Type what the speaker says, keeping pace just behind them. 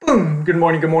Good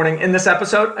morning, good morning. In this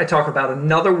episode, I talk about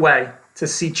another way to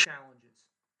see challenges.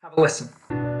 Have a listen.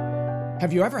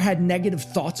 Have you ever had negative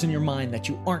thoughts in your mind that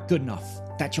you aren't good enough,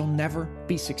 that you'll never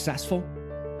be successful?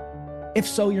 If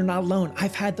so, you're not alone.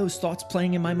 I've had those thoughts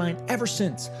playing in my mind ever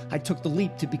since I took the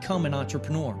leap to become an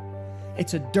entrepreneur.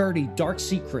 It's a dirty, dark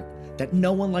secret that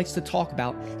no one likes to talk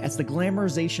about, as the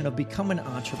glamorization of becoming an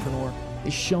entrepreneur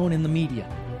is shown in the media.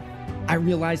 I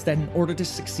realized that in order to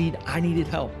succeed, I needed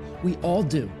help. We all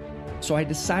do. So I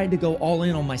decided to go all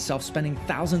in on myself, spending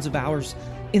thousands of hours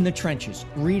in the trenches,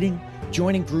 reading,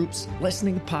 joining groups,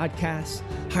 listening to podcasts,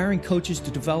 hiring coaches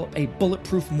to develop a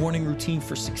bulletproof morning routine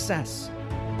for success.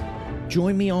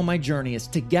 Join me on my journey as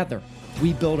together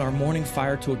we build our morning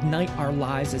fire to ignite our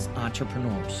lives as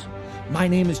entrepreneurs. My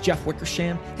name is Jeff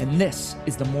Wickersham, and this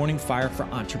is the Morning Fire for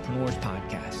Entrepreneurs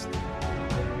podcast.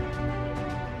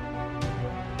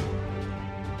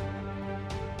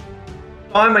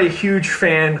 I'm a huge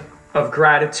fan of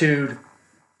gratitude,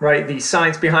 right? The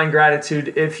science behind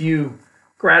gratitude. If you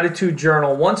gratitude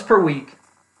journal once per week,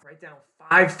 write down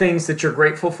 5 things that you're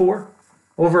grateful for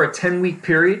over a 10-week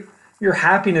period, your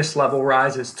happiness level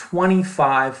rises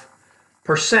 25%.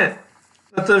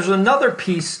 But there's another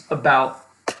piece about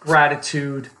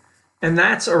gratitude, and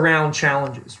that's around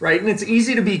challenges, right? And it's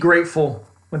easy to be grateful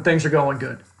when things are going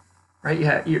good, right?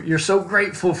 Yeah, you're so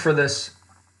grateful for this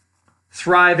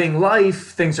thriving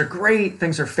life. Things are great.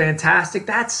 Things are fantastic.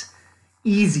 That's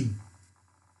easy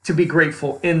to be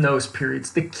grateful in those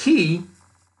periods. The key,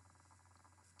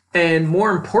 and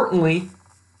more importantly,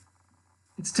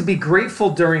 it's to be grateful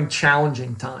during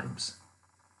challenging times.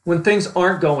 When things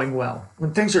aren't going well,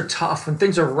 when things are tough, when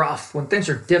things are rough, when things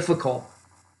are difficult.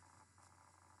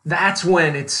 That's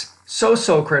when it's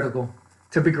so critical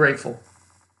to be grateful.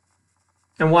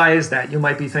 And why is that? You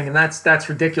might be thinking, that's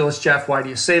ridiculous, Jeff. Why do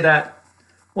you say that?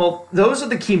 Well, those are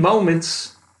the key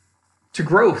moments to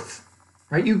growth,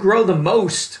 right? You grow the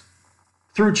most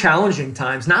through challenging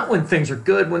times, not when things are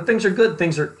good. When things are good,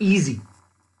 things are easy.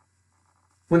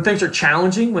 When things are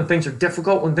challenging, when things are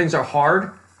difficult, when things are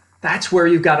hard, that's where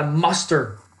you've got to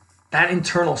muster that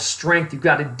internal strength. You've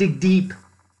got to dig deep,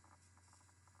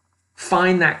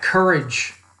 find that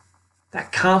courage,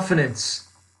 that confidence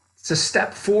to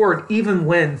step forward even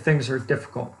when things are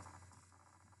difficult.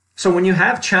 So when you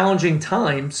have challenging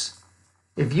times,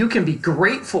 if you can be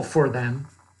grateful for them,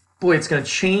 boy, it's going to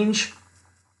change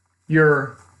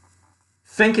your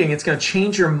thinking. It's going to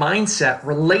change your mindset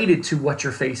related to what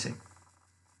you're facing.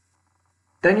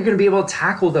 Then you're going to be able to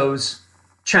tackle those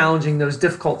challenging, those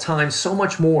difficult times so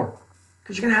much more,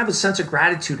 because you're going to have a sense of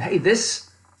gratitude. Hey, this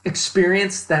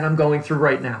experience that I'm going through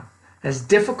right now, as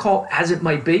difficult as it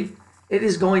might be, it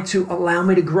is going to allow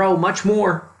me to grow much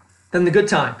more than the good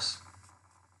times.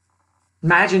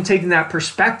 Imagine taking that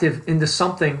perspective into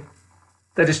something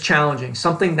that is challenging,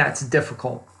 something that's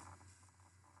difficult.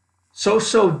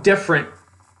 So different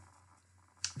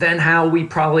than how we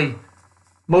probably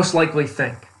most likely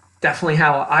think. Definitely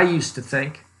how I used to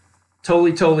think.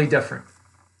 Totally different.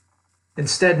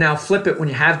 Instead, now flip it. When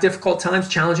you have difficult times,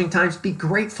 challenging times, be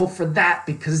grateful for that,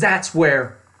 because that's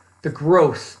where the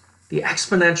growth, the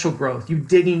exponential growth, you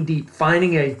digging deep,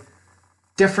 finding a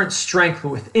different strength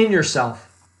within yourself,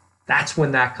 that's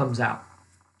when that comes out.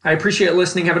 I appreciate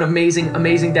listening. Have an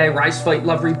amazing day. Rise, fight,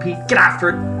 love, repeat. Get after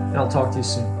it. And I'll talk to you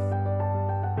soon.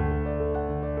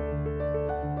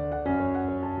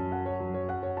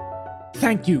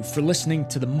 Thank you for listening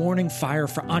to the Morning Fire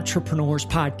for Entrepreneurs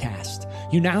podcast.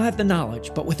 You now have the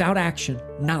knowledge, but without action,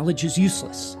 knowledge is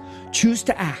useless. Choose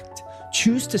to act.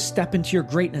 Choose to step into your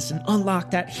greatness and unlock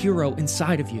that hero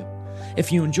inside of you.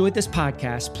 If you enjoyed this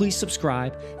podcast, please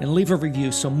subscribe and leave a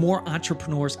review so more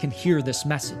entrepreneurs can hear this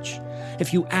message.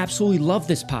 If you absolutely love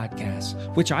this podcast,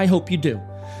 which I hope you do,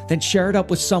 then share it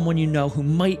up with someone you know who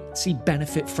might see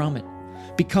benefit from it.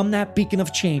 Become that beacon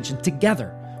of change, and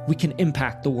together we can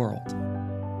impact the world.